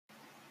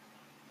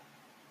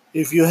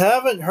If you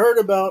haven't heard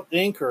about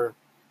Anchor,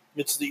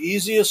 it's the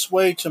easiest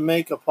way to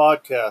make a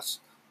podcast.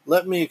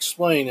 Let me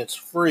explain, it's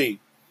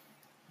free.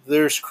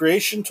 There's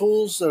creation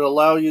tools that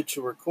allow you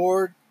to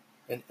record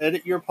and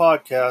edit your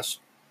podcast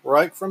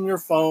right from your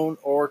phone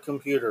or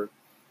computer.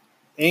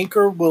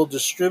 Anchor will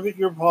distribute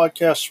your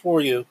podcast for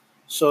you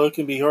so it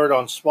can be heard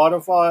on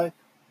Spotify,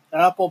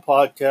 Apple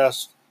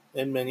Podcasts,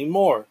 and many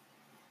more.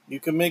 You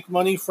can make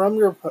money from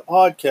your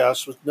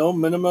podcast with no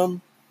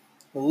minimum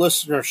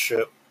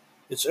listenership.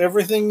 It's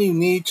everything you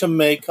need to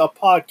make a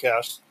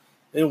podcast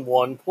in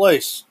one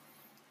place.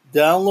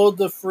 Download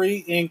the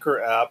free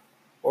Anchor app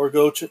or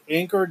go to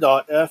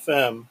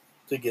anchor.fm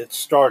to get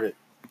started.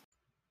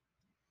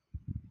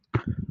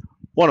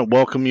 Want to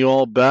welcome you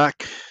all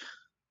back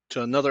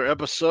to another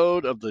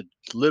episode of the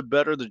Live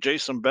Better, the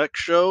Jason Beck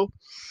Show.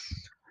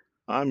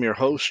 I'm your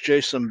host,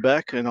 Jason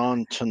Beck, and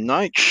on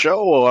tonight's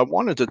show, I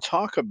wanted to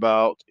talk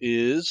about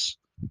is,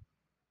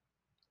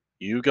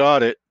 you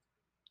got it,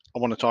 I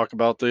want to talk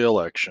about the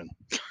election.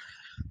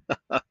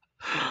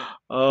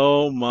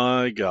 Oh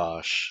my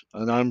gosh.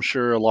 And I'm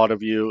sure a lot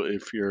of you,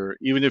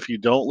 even if you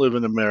don't live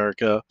in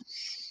America,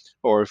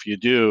 or if you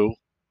do,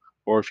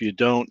 or if you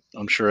don't,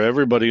 I'm sure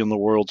everybody in the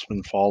world's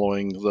been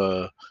following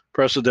the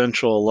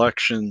presidential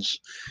elections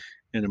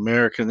in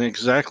America and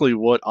exactly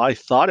what I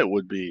thought it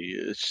would be.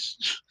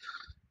 It's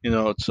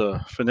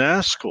a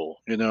finascal,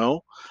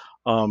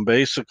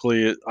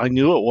 basically, I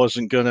knew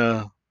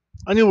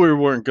I knew we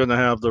weren't gonna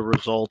have the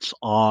results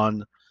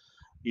on,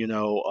 you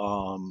know,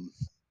 um,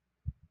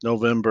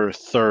 November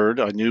 3rd.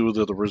 I knew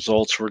that the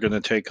results were going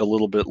to take a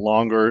little bit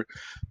longer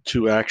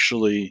to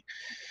actually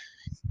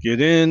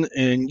get in.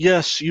 And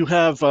yes, you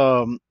have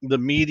the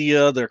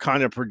media, they're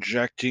kind of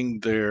projecting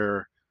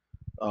they're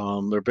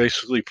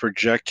basically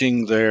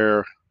projecting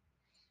their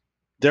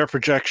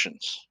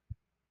projections.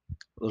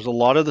 There's a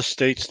lot of the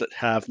states that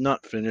have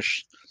not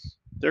finished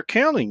their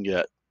counting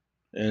yet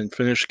and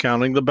finished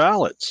counting the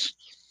ballots.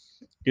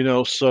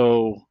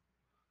 So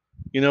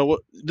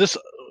what this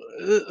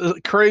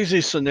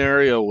crazy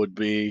scenario would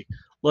be,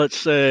 let's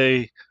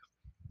say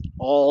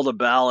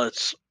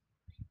the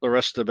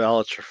rest of the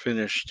ballots are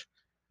finished,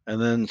 and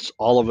then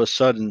all of a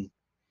sudden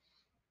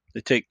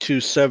they take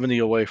 273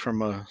 away from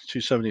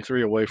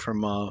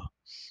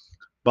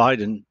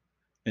Biden,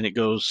 and it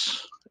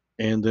goes,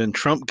 and then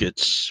Trump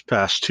gets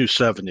past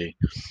 270.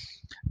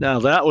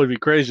 Now that would be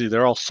crazy.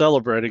 They're all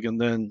celebrating,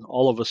 and then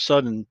all of a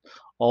sudden,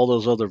 all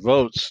those other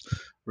votes,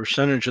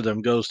 percentage of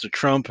them goes to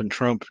Trump, and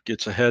Trump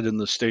gets ahead in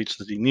the states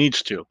that he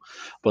needs to.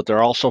 But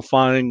they're also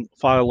filing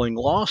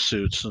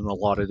lawsuits in a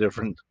lot of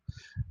different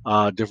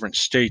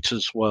states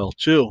as well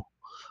too.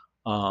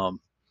 Um,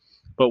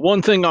 but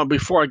one thing,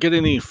 before I get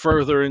any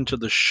further into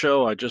the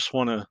show, I just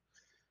want to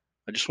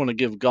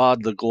give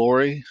God the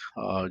glory.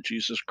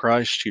 Jesus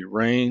Christ, He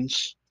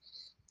reigns.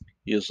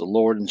 He is the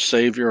Lord and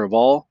Savior of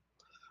all.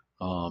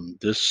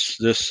 This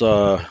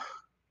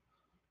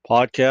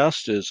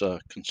podcast is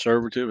a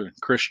conservative and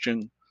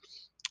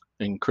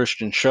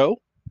Christian show,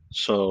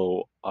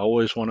 so I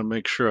always want to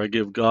make sure I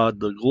give God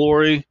the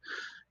glory.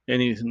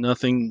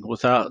 Nothing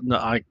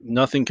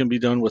can be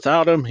done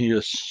without Him. He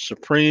is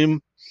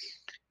supreme,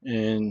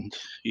 and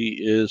He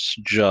is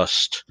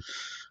just.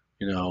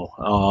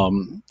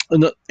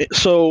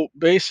 So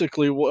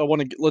basically,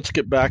 let's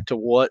get back to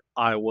what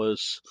I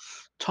was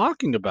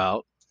talking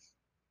about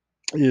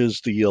is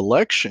the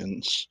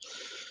elections.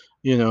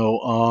 You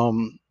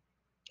know,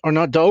 are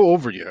not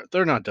over yet.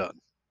 They're not done,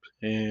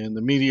 and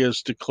the media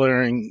is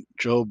declaring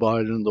Joe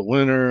Biden the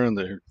winner, and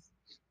they're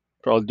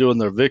probably doing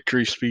their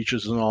victory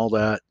speeches and all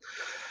that.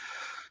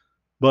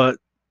 But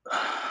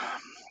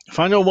if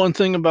I know one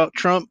thing about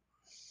Trump,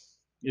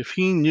 if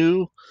he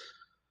knew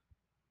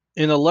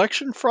an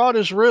election fraud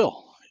is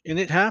real, and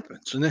it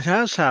happens, and it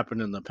has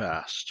happened in the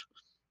past.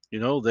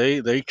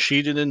 They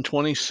cheated in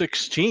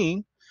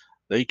 2016.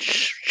 They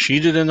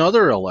cheated in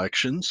other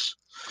elections.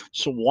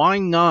 So why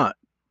not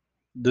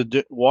the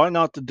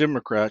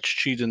Democrats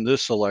cheat in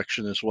this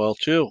election as well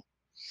too?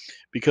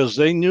 Because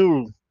they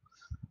knew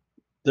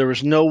there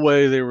was no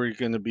way they were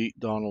going to beat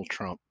Donald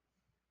Trump.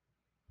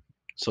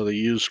 So they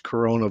used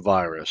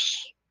coronavirus.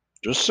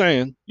 Just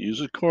saying,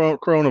 use a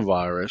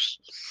coronavirus.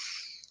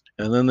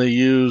 And then they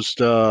used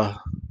voter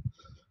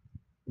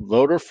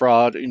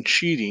fraud and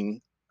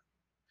cheating.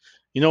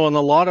 And a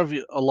lot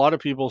of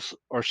people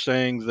are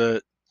saying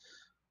that,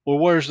 well,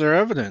 where's their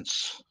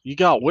evidence? You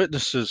got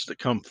witnesses that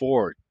come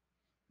forward.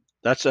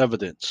 That's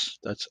evidence.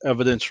 That's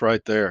evidence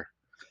right there.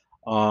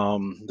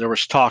 There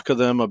was talk of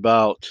them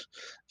about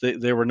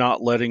they were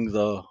not letting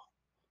the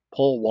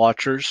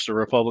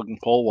Republican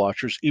poll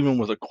watchers, even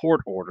with a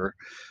court order,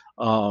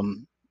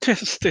 to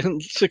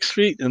stand 6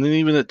 feet, and then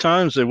even at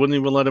times they wouldn't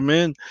even let them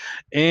in,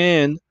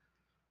 and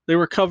they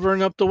were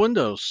covering up the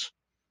windows.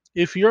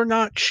 If you're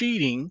not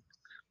cheating,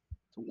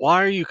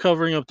 why are you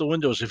covering up the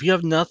windows? If you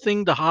have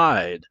nothing to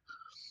hide,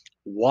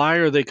 why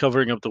are they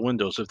covering up the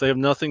windows? If they have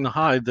nothing to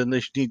hide, then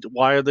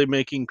why are they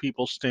making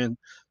people stand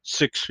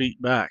 6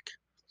 feet back?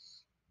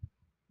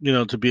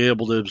 To be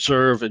able to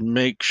observe and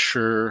make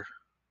sure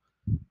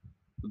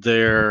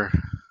they're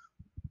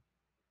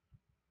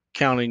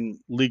counting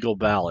legal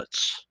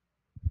ballots.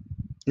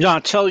 Now,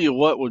 I'll tell you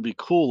what would be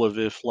cool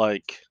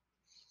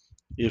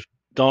if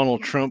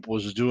Donald Trump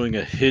was doing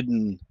a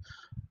hidden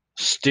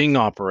sting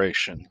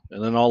operation,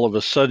 and then all of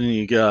a sudden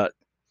you got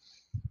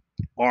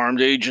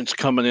armed agents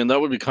coming in. That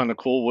would be kind of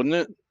cool, wouldn't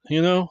it?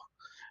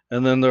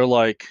 And then they're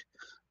like,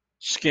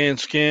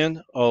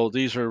 scan. Oh,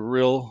 these are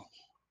real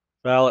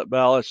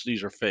ballots.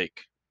 These are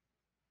fake.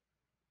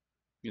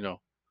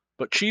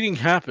 But cheating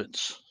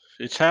happens.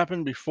 It's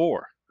happened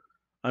before.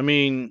 I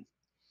mean,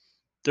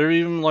 they're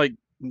even like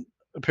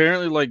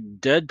apparently like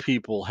dead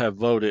people have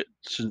voted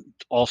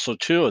also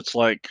too. It's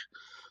like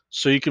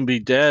so you can be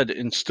dead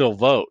and still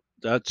vote.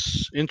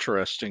 That's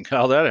interesting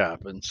how that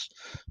happens.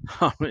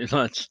 I mean,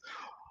 that's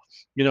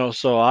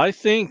so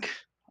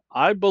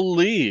I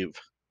believe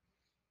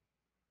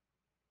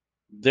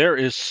there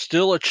is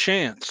still a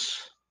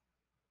chance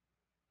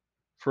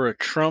for a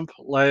Trump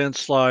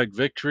landslide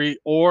victory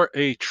or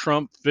a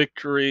Trump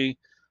victory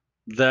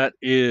that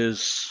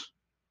is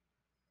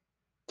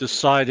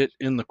decided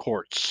in the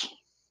courts,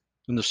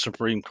 in the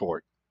Supreme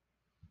Court.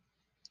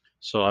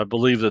 So I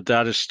believe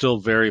that is still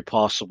very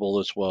possible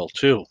as well.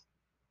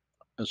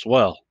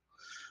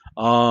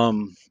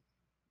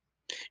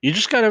 You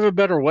just got to have a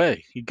better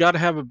way. You got to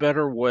have a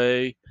better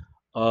way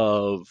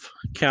of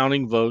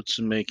counting votes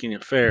and making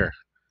it fair,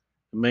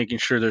 and making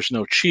sure there's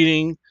no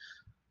cheating,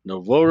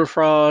 no voter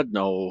fraud,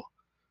 no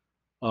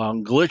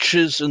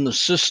glitches in the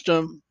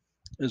system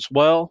as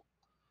well.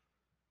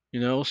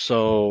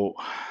 So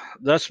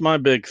that's my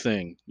big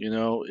thing.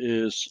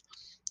 Is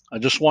I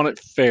just want it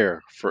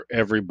fair for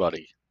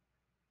everybody.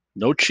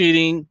 No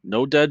cheating,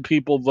 no dead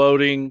people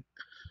voting.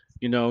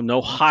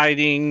 No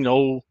hiding,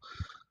 no.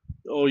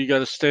 Oh, you got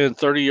to stand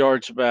 30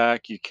 yards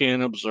back. You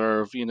can't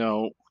observe.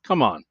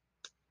 Come on.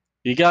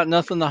 You got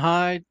nothing to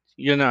hide.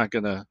 You're not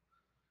gonna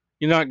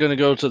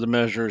go to the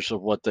measures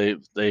of what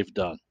they've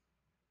done.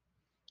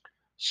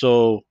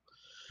 So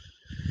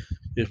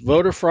if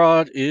voter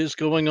fraud is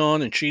going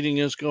on and cheating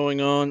is going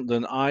on,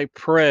 then I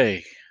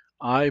pray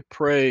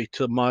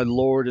to my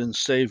Lord and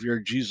Savior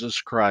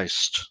Jesus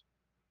Christ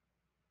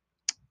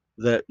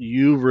that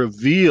you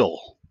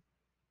reveal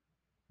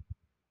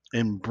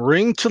and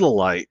bring to the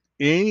light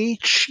any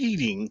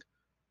cheating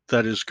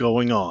that is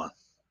going on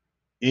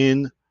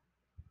in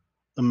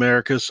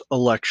America's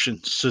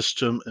election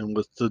system and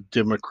with the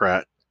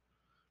Democrat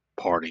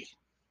Party.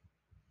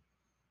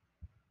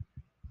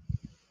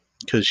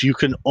 Because you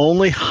can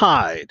only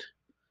hide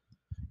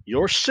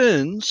your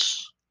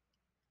sins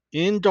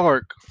in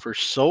dark for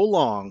so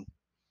long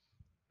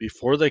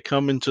before they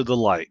come into the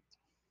light.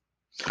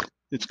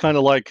 It's kind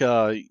of like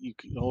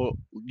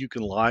you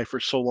can lie for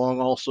so long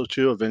also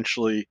too.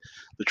 Eventually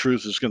the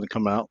truth is going to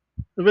come out.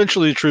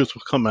 Eventually the truth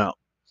will come out.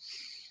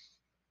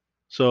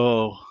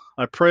 So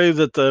I pray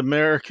that the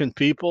American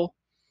people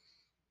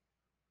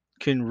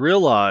can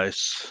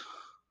realize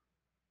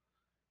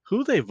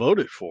who they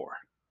voted for.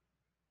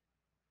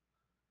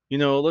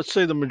 Let's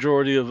say the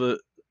majority of the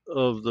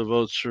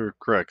votes are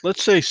correct.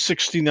 Let's say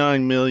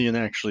 69 million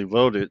actually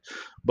voted,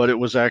 but it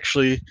was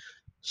actually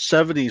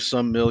 70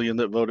 some million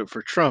that voted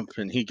for Trump,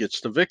 and he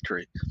gets the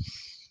victory.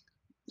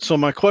 So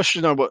my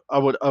question I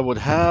would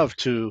have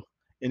to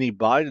any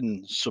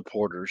Biden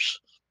supporters,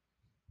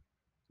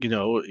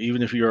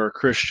 even if you're a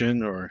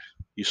Christian or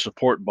you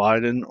support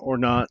Biden or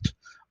not,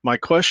 my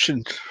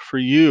question for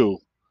you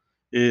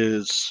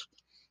is,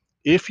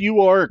 if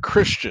you are a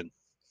Christian,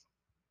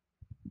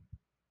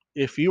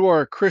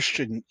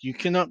 you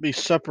cannot be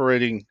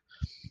separating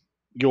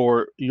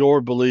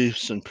your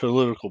beliefs and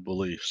political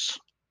beliefs.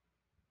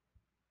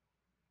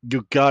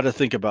 You got to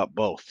think about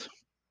both.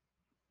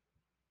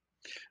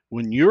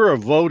 When you're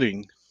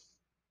voting,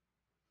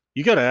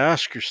 you got to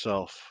ask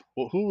yourself,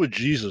 well, who would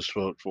Jesus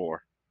vote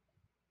for?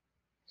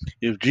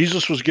 If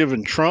Jesus was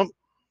given Trump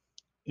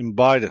and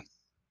Biden,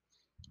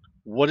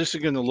 what is he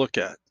going to look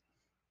at?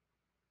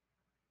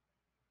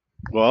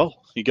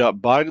 Well, you got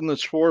Biden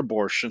that's for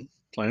abortion,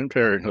 Planned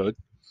Parenthood.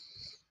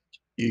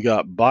 You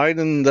got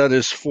Biden that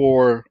is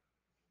for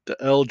the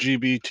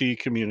LGBT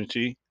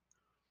community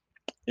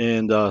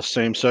and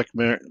same-sex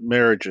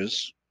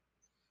marriages.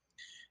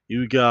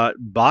 You got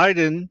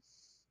Biden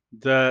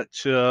that,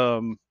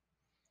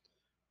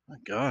 my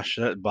gosh,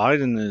 that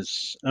Biden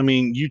is. I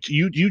mean,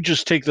 you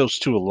just take those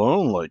two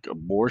alone, like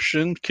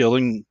abortion,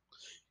 killing,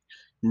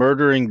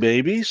 murdering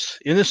babies,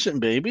 innocent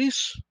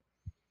babies,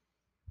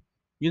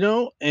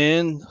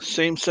 and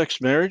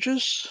same-sex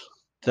marriages.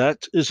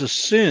 That is a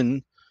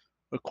sin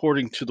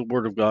according to the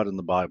Word of God in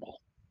the Bible.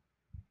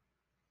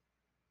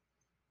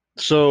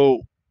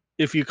 So,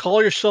 if you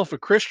call yourself a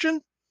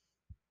Christian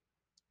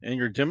and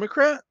you're a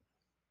Democrat,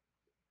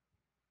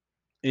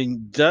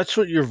 and that's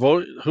what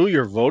who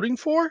you're voting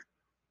for,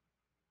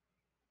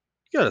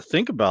 you got to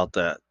think about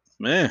that,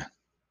 man.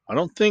 I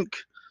don't think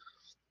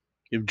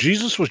if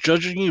Jesus was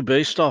judging you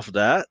based off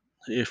that,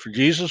 if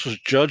Jesus was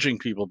judging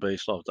people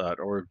based off that,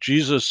 or if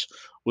Jesus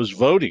was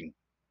voting,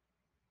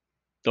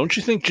 don't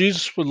you think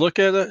Jesus would look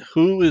at it?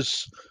 Who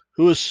is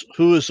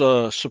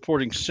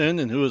supporting sin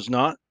and who is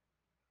not?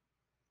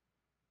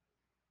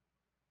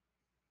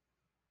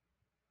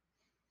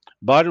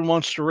 Biden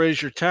wants to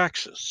raise your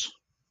taxes.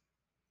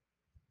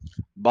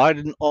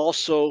 Biden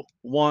also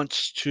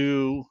wants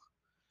to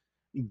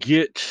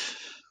get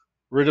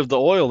rid of the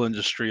oil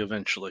industry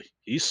eventually.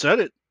 He said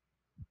it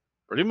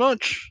pretty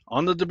much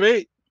on the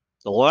debate.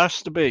 The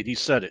last debate, he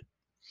said it.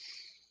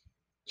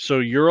 So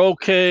you're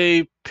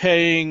okay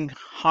paying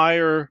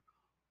higher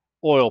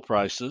oil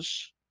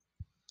prices.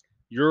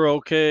 You're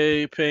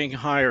okay paying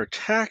higher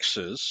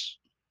taxes.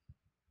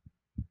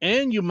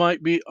 And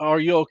are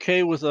you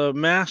okay with a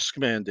mask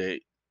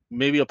mandate?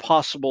 Maybe a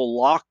possible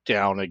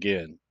lockdown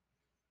again.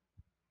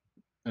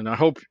 And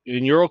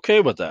and you're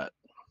okay with that.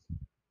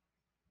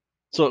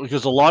 So,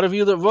 because a lot of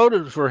you that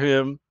voted for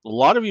him, a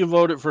lot of you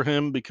voted for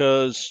him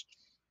because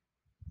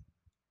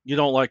you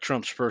don't like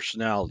Trump's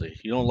personality.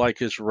 You don't like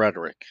his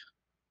rhetoric.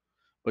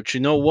 But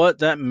you know what?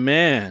 That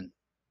man,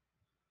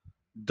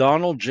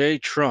 Donald J.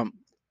 Trump,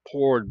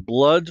 poured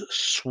blood,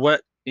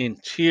 sweat,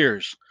 and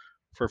tears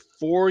for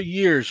 4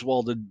 years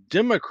while the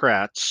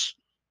Democrats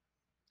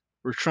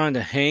were trying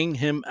to hang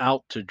him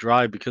out to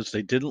dry because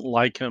they didn't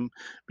like him,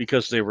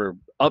 because they were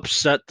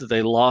upset that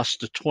they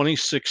lost the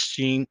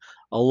 2016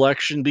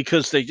 election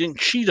because they didn't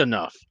cheat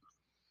enough.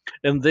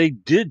 And they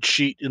did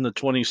cheat in the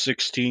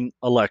 2016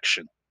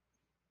 election.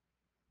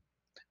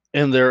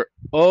 And they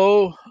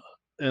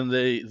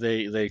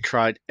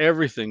tried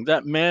everything.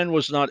 That man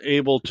was not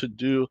able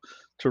to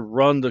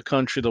run the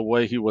country the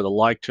way he would have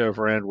liked to have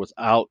ran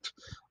without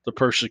the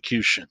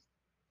persecution.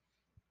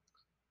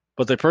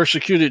 But they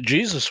persecuted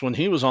Jesus when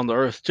he was on the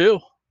earth too.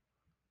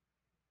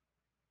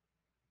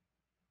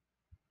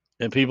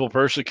 And people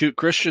persecute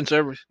Christians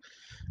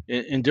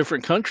in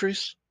different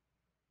countries.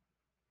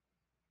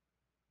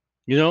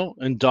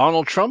 And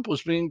Donald Trump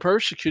was being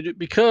persecuted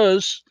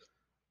because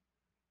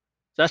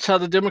that's how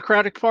the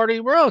Democratic Party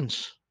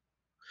runs.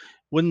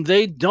 When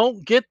they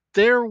don't get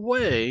their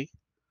way,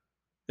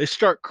 they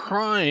start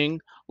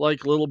crying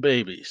like little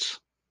babies.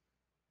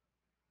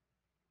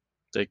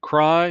 They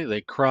cry, and they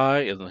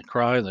cry,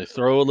 and they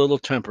throw a little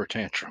temper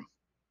tantrum.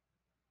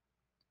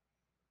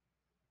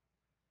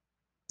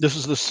 This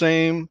is the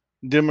same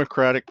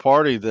Democratic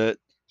Party that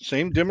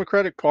started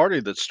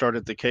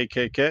the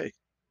KKK.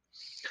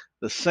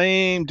 The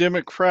same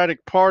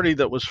Democratic Party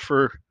that was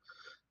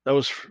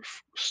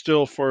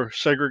still for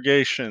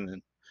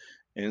segregation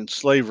and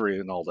slavery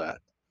and all that.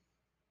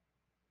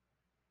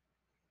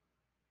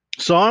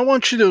 So I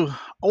want you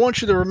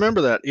to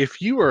remember that if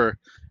you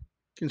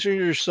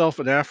consider yourself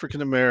an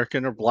African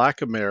American or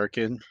Black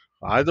American,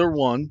 either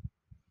one,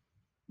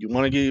 you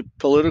want to get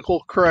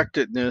political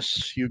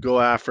correctness, you go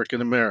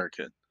African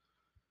American.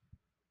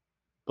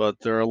 But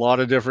there are a lot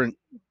of different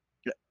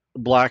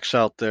blacks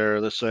out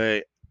there that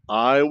say,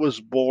 I was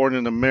born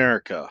in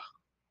America,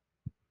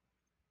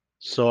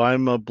 so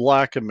I'm a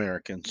Black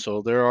American.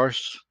 So there are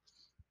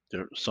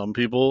some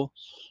people,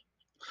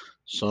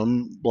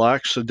 some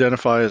blacks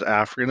identify as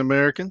African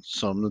American,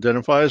 some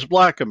identify as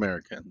Black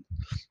American.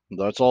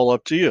 That's all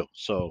up to you.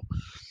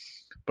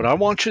 But I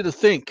want you to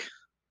think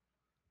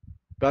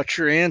about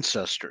your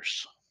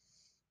ancestors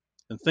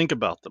and think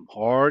about them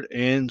hard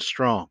and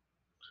strong.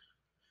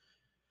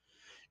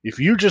 If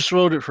you just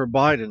voted for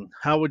Biden,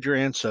 how would your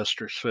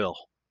ancestors feel?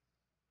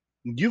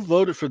 You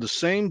voted for the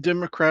same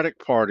Democratic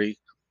Party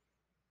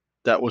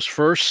that was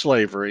for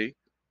slavery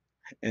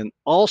and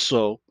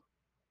also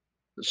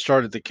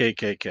started the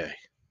KKK.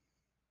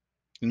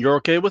 And you're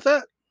okay with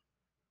that?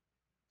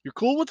 You're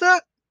cool with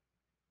that?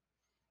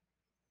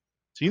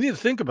 So you need to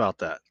think about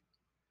that.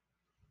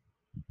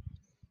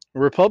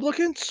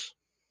 Republicans,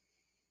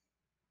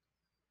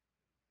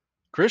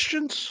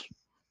 Christians,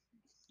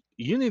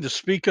 you need to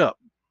speak up.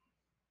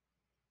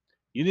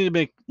 You need to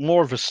make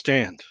more of a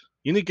stand.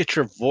 You need to get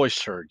your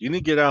voice heard. You need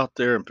to get out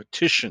there and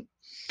petition.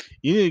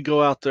 You need to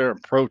go out there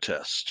and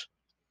protest.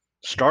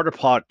 Start a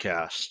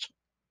podcast.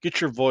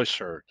 Get your voice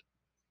heard.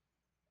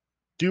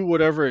 Do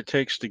whatever it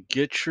takes to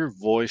get your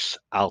voice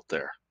out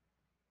there.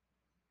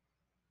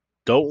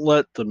 Don't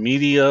let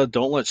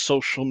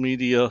social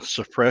media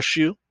suppress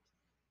you.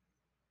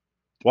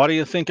 Why do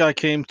you think I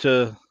came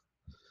to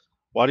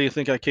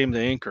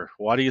Anchor?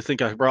 Why do you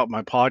think I brought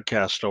my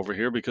podcast over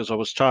here? Because I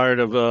was tired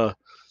of the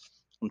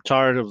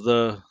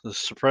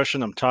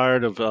suppression. I'm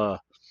tired of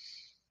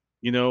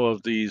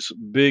of these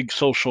big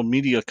social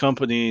media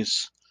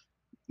companies,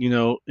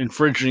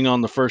 infringing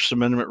on the First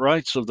Amendment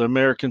rights of the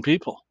American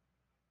people.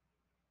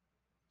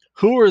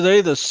 Who are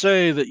they to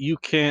say that you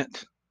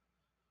can't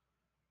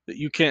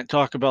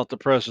talk about the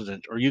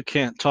president, or you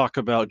can't talk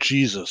about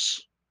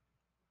Jesus,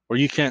 or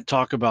you can't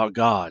talk about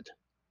God?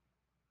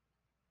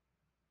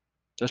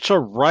 That's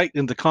our right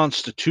in the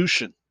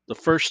Constitution, the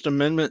First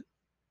Amendment,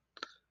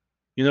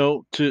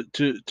 to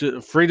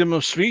freedom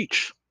of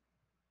speech.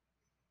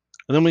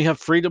 And then we have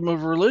freedom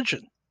of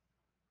religion.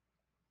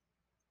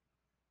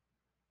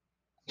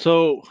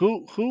 So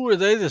who are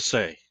they to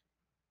say?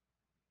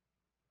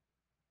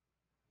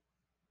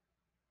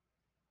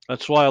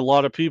 That's why a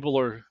lot of people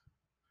are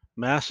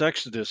mass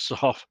exodus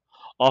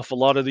off a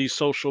lot of these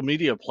social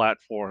media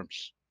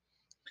platforms.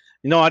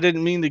 I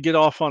didn't mean to get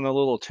off on a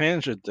little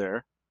tangent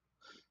there,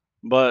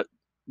 but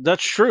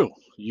That's true.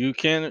 You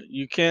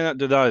cannot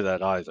deny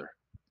that either.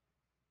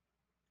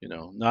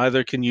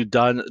 Neither can you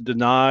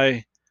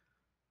deny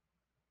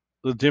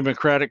the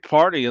Democratic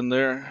Party and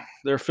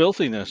their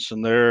filthiness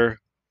and their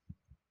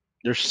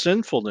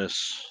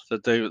sinfulness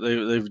that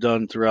they've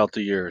done throughout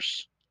the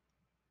years.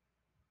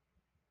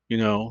 They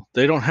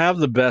don't have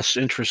the best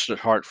interest at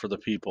heart for the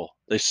people.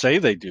 They say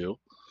they do,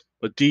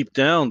 but deep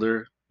down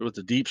they're with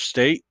the deep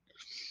state,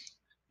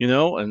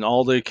 and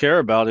all they care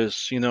about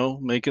is,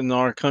 making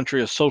our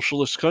country a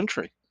socialist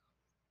country.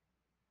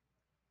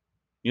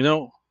 You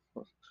know,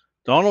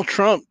 Donald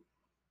Trump,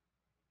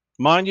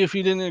 mind you, if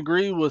you didn't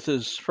agree with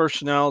his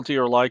personality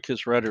or like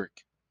his rhetoric,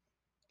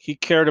 he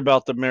cared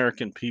about the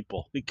American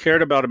people. He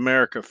cared about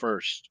America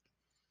first.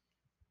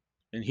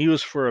 And he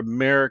was for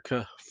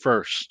America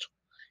first.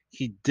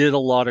 He did a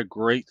lot of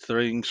great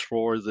things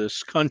for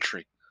this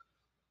country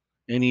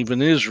and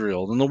even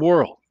Israel and the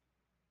world.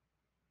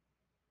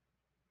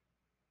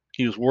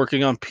 He was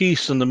working on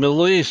peace in the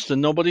Middle East,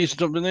 and nobody's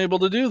been able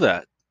to do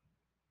that.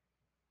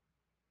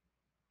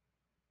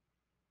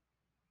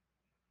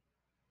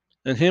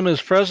 And him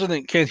as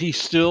president, can he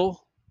still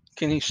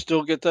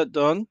get that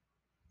done?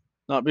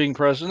 Not being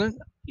president?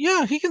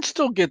 Yeah, he can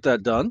still get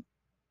that done.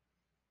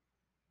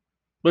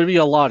 But it'd be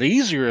a lot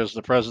easier as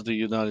the president of the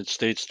United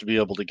States to be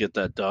able to get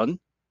that done.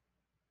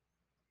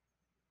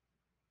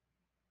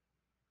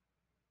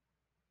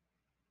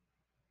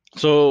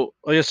 So,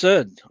 like I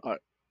said,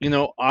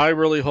 I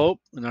really hope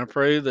and I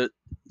pray that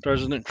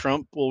President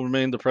Trump will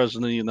remain the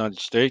president of the United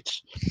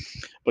States.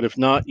 But if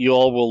not, you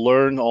all will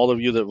learn, all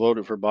of you that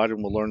voted for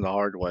Biden will learn the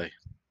hard way.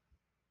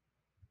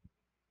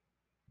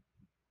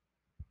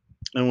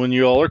 And when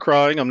you all are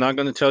crying, I'm not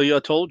going to tell you I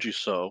told you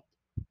so.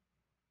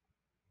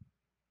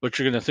 But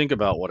you're going to think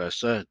about what I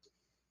said.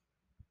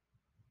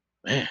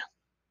 Man,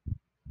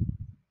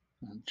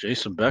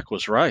 Jason Beck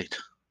was right.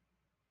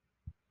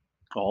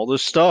 All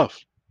this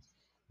stuff.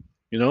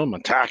 My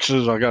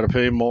taxes, I got to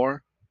pay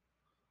more.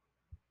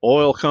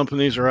 Oil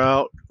companies are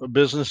out of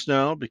business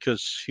now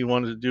because he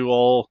wanted to do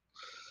all,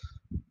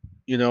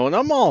 and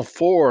I'm all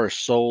for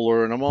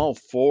solar and I'm all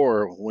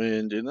for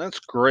wind, and that's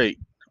great.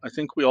 I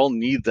think we all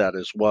need that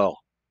as well.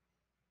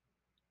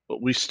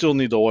 But we still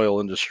need the oil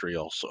industry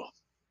also.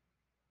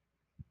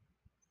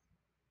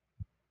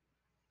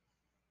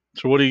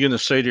 So what are you going to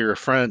say to your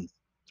friend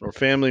or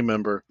family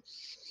member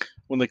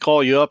when they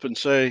call you up and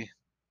say,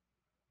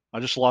 I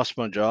just lost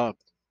my job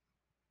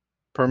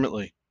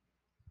permanently,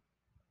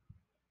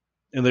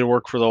 and they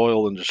work for the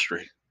oil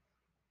industry?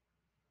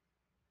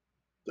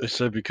 They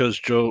said because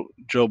Joe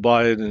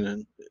Biden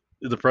and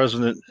the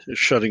president is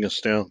shutting us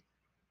down.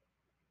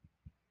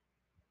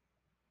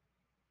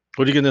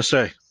 What are you going to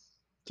say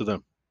to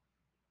them?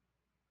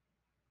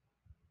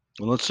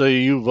 And let's say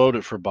you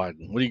voted for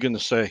Biden. What are you going to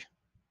say?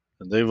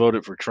 And they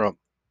voted for Trump.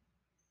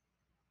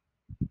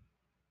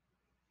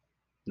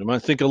 You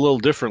might think a little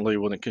differently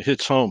when it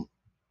hits home.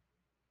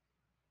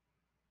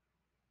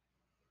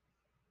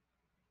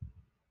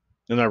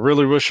 And I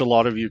really wish a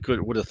lot of you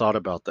would have thought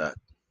about that.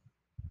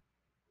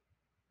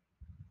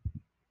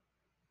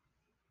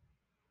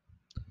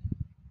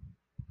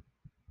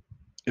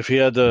 If he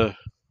had to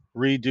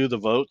redo the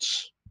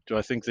votes, do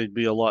I think they'd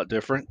be a lot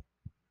different?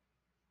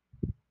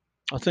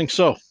 I think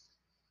so.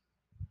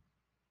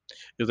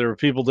 If there were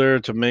people there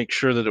to make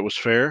sure that it was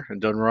fair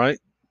and done right,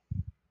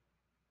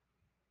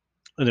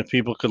 and if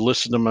people could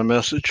listen to my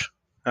message,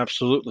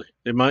 absolutely.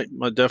 They might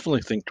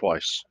definitely think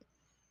twice.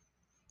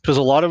 Because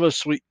a lot of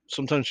us,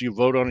 sometimes you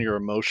vote on your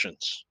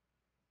emotions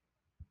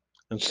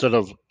instead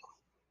of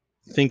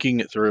thinking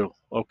it through.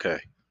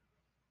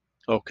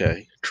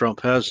 Okay,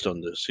 Trump has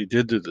done this. He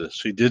did do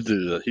this. He did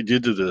do that. He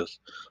did do this.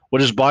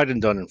 What has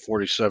Biden done in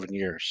 47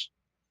 years?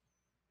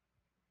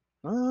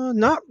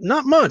 Not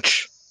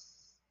much.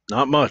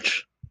 Not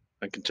much,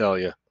 I can tell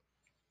you.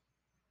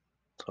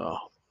 So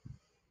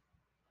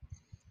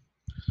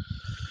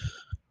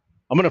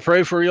I'm going to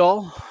pray for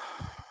y'all.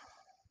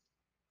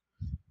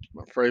 I'm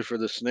going to pray for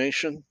this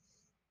nation.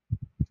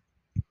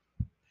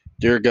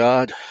 Dear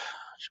God,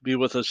 be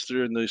with us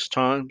during these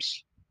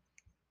times.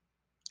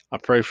 I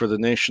pray for the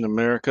nation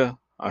America.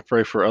 I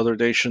pray for other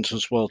nations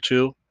as well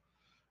too,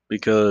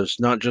 because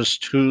not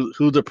just who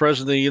the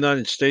president of the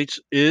United States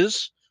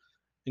is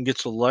and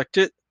gets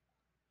elected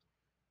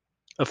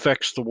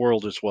affects the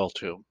world as well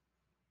too.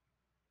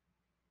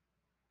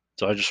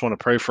 So I just want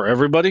to pray for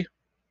everybody.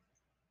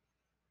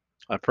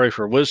 I pray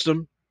for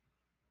wisdom.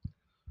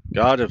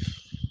 God, if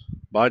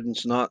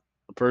Biden's not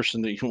the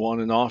person that you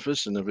want in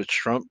office, and if it's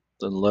Trump,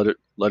 then let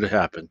it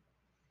happen.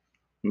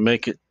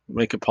 Make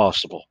it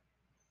possible.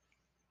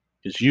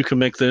 Because you can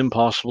make the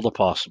impossible the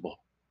possible.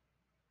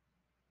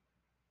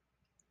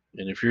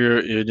 And if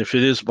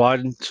it is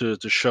Biden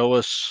to show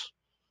us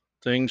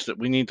things that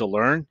we need to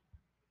learn,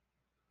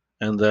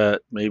 and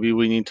that maybe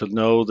we need to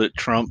know that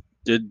Trump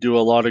did do a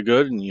lot of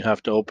good, and you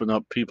have to open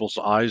up people's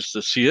eyes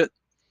to see it,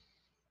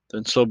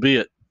 then so be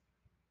it.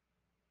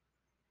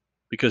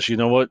 Because you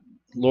know what,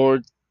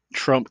 Lord,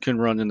 Trump can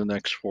run in the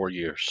next 4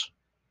 years.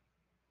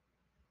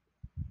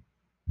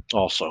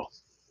 Also.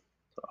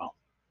 So.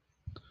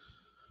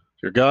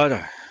 Dear God,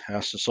 I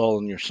ask this all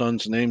in your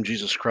Son's name,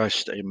 Jesus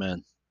Christ.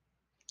 Amen.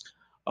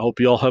 I hope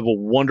you all have a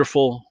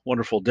wonderful,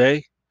 wonderful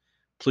day.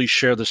 Please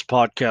share this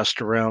podcast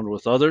around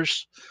with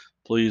others.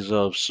 Please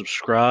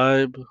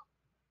subscribe,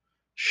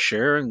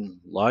 share, and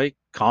like,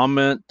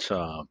 comment.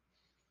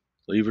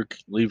 Leave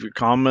your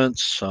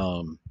comments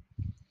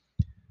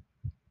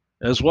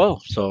as well.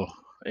 So,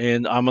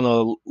 and I'm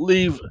gonna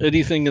leave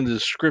anything in the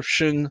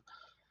description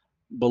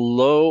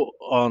below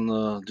on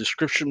the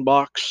description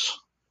box.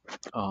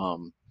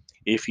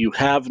 If you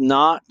have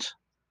not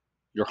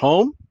your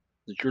home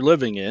that you're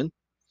living in,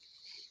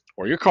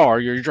 or your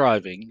car you're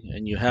driving,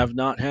 and you have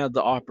not had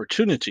the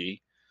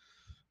opportunity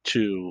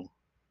to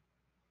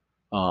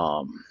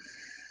have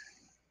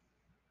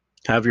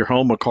your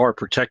home or car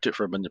protected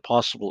from a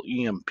possible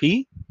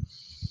EMP,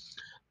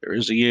 there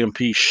is an EMP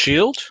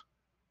shield.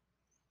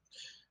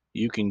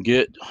 You can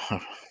get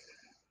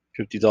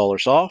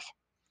 $50 off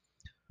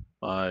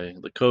by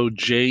the code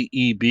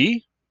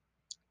JEB.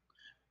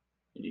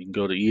 You can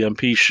go to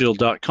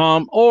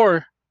empshield.com,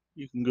 or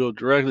you can go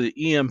directly to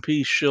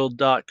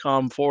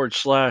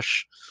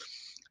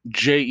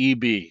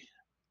empshield.com/JEB,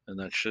 and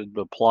that should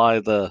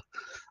apply the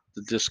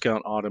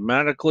discount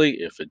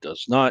automatically. If it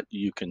does not,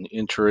 you can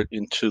enter it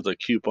into the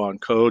coupon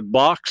code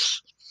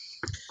box.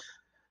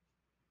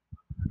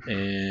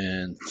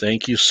 And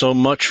thank you so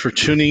much for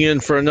tuning in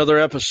for another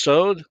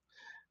episode,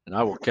 and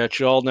I will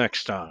catch you all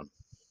next time.